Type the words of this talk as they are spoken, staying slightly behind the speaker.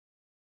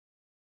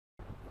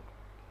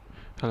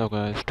Hello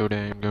guys,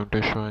 today I am going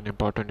to show an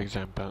important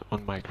example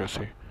on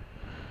MikroC.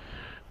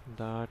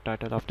 The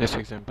title of this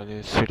example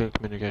is Serial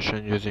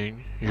Communication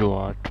using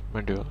UART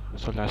module.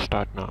 So let's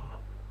start now.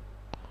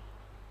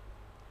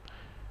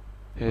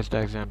 Here's the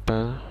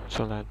example.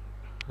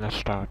 Let's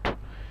start.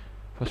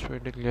 First we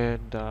declare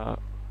the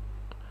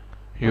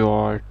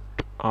UART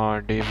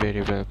RD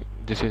variable.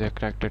 This is a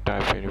character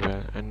type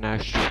variable. And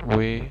next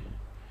we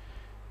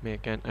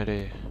make an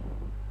array.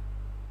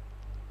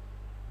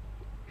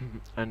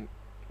 And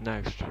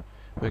next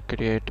we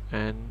create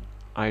an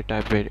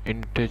I-type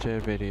integer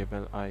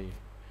variable I.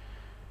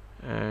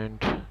 And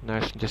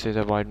next, this is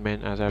a void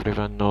main. As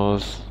everyone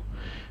knows,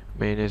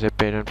 main is a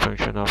parent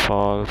function of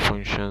all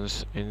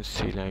functions in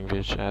C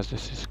language, as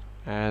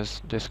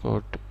this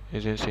code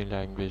is in C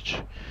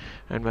language.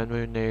 And when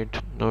we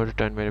need no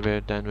return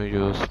variable, then we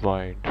use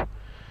void.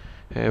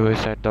 Here we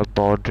set the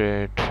baud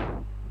rate,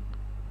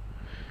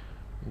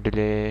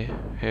 delay.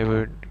 Here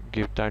we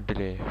give the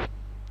delay.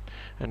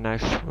 And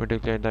next we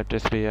declare the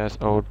TSP as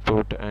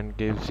output and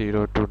give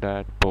 0 to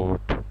that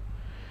port.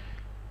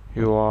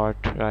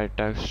 UART write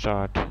text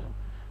start.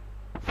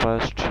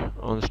 First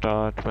on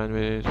start, when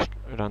we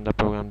run the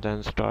program,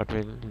 then start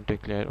will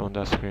declare on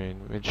the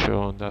screen, will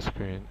show on the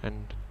screen.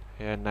 And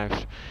here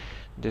next,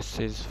 this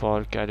is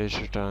for carriage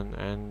return,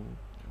 and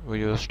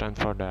we use 10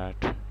 for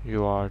that.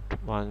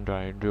 UART1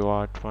 write,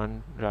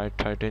 UART1 write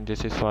 13.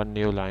 This is for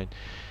new line.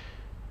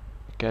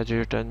 Carriage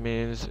return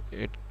means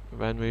it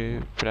when we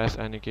press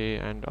any key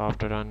and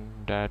after run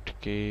that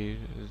key,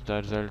 the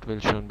result will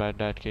shown by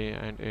that key,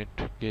 and it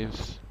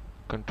gives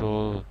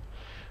control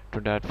to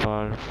that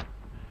for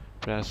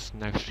press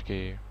next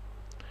key.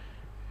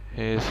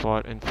 Here is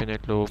for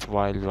infinite loop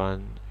while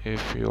one.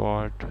 If you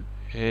are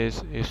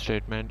His if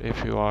statement,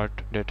 if you are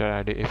data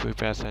ID, if we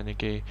press any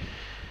key,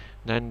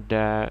 then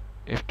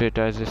if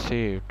data is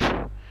received,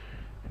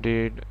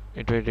 it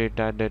will read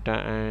that data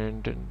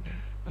and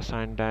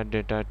assign that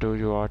data to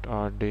UART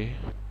or the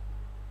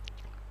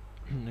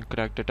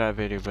correct data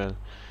variable.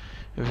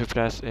 If we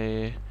press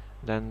A,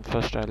 then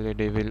first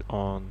LED will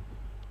on.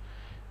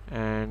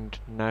 And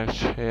next,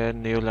 here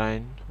new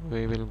line,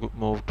 we will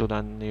move to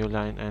the new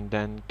line and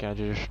then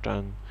carriage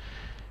return,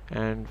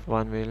 and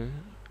one will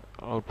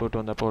output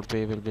on the port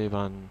B will be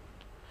 1.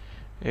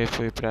 If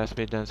we press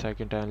B, then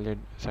second LED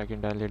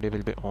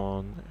will be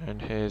on,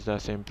 and here is the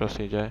same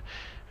procedure.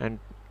 And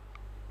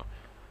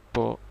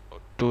 2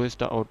 is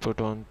the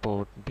output on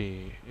port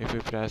B. If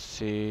we press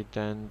C,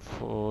 then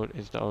 4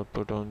 is the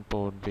output on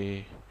port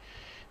B.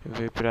 If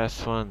we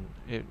press 1,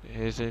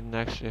 here's the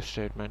next if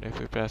statement. If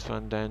we press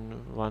 1,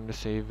 then 1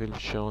 receive will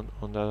shown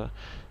on the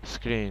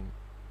screen.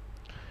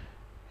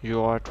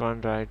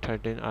 UART1 write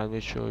 13. I will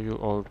show you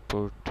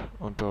output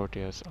on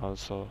Proteus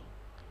also,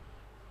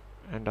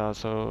 and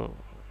also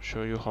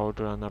show you how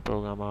to run a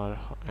program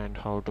and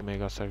how to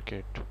make a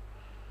circuit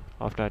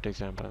of that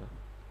example.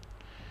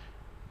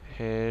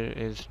 Here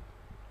is,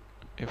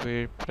 if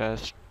we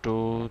press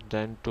 2,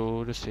 then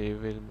 2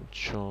 receive will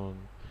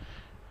shown,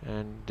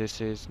 and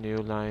this is new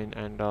line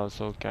and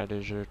also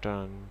carriage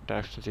return.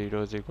 Text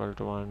 0 is equal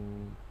to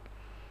 1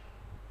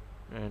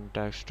 and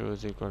text 2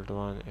 is equal to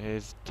 1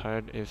 is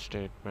third if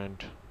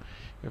statement.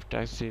 If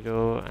text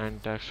 0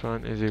 and text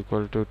 1 is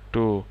equal to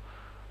 2,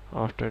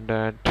 after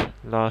that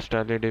last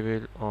LED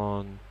will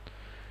on,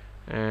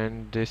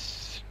 and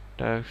this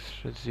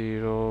text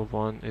 0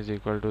 1 is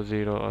equal to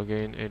 0.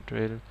 Again it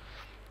will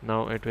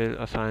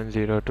assign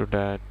 0 to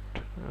that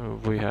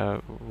we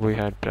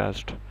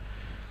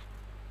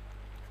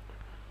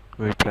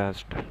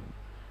pressed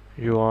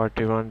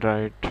UART1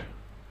 write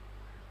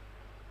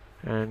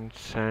and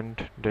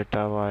send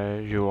data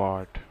via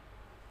UART.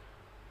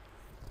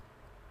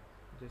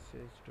 This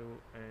is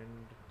to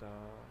end the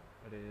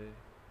array.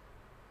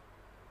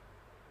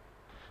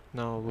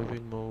 Now we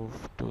will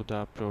move to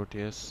the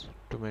Proteus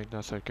to make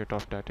the circuit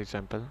of that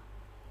example.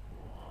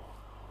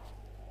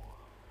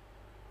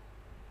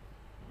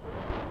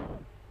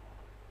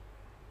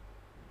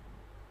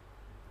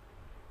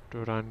 To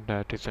run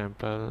that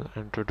example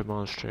and to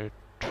demonstrate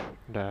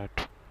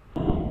that.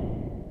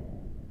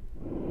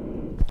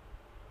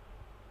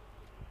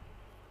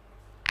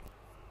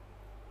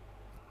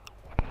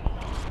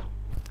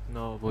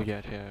 Now we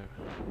are here.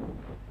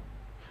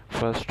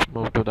 First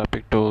move to the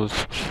pick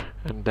tools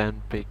and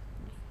then pick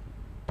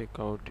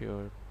out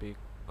your pick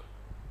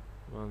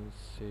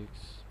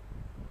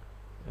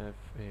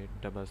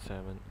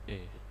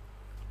 16F877A.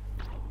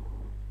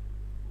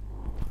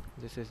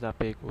 This is the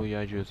pick we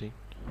are using,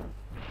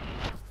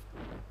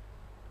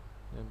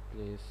 and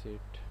place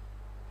it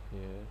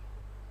here.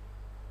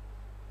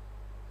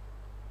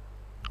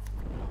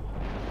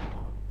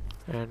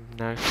 And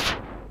next,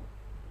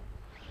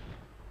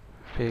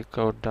 pick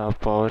out the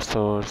power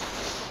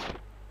source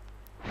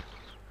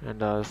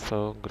and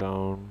also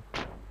ground,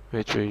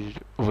 which we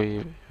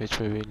will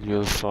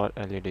use for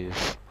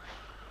LEDs.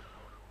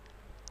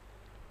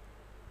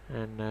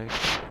 And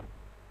next,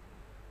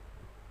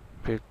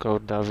 pick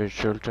out the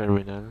virtual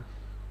terminal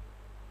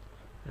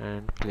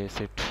and place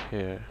it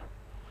here.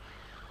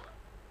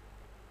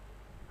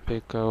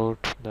 pick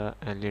out the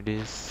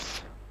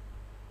LEDs,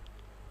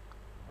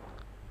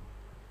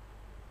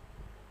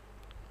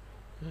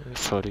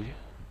 sorry,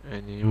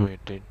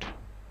 animated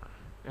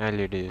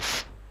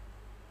LEDs.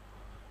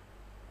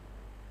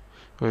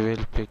 We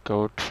will pick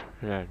out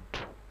red.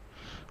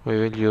 We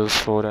will use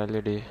 4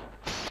 LEDs.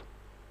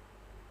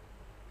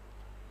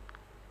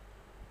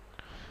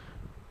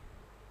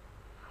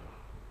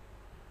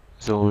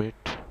 Zoom it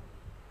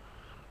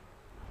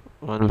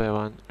one by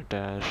one,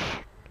 attach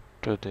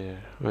to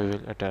there. We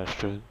will attach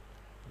to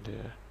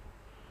there.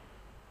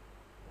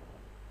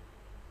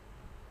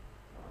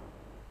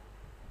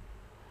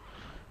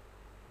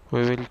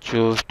 We will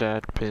choose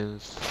that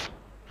pins,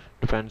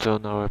 depends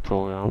on our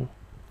program.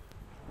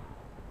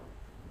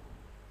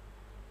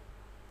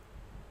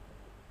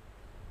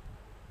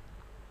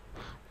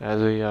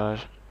 As we are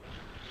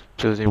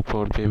choosing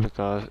port B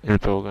because in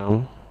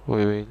program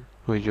we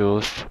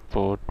use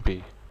port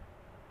B.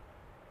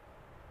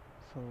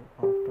 So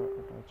after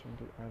attaching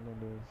the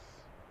LEDs,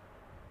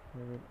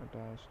 we will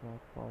attach the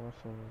power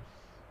source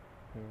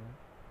here.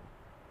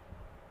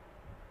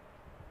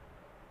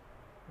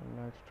 And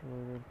next we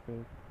will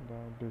pick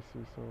the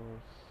DC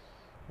source.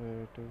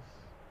 Here it is.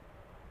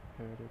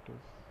 Here it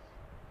is.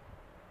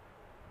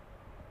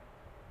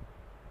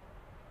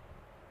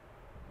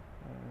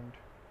 And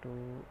to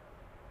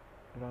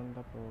run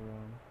the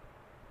program,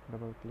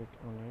 double click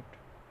on it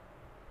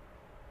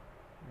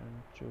and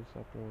choose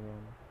a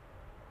program.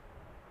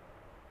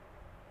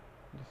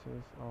 This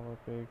is our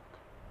pick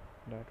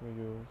that we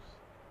use,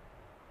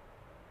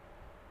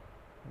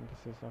 and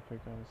this is the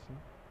frequency.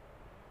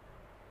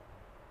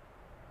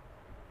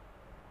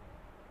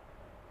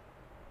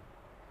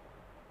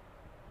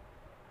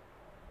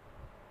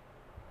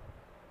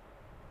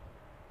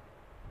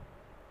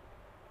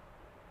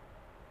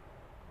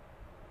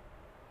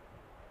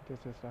 This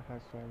is the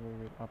hash file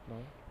we will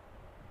upload.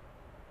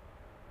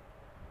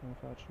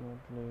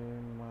 Unfortunately,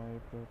 my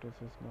Proteus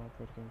is not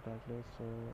working correctly, so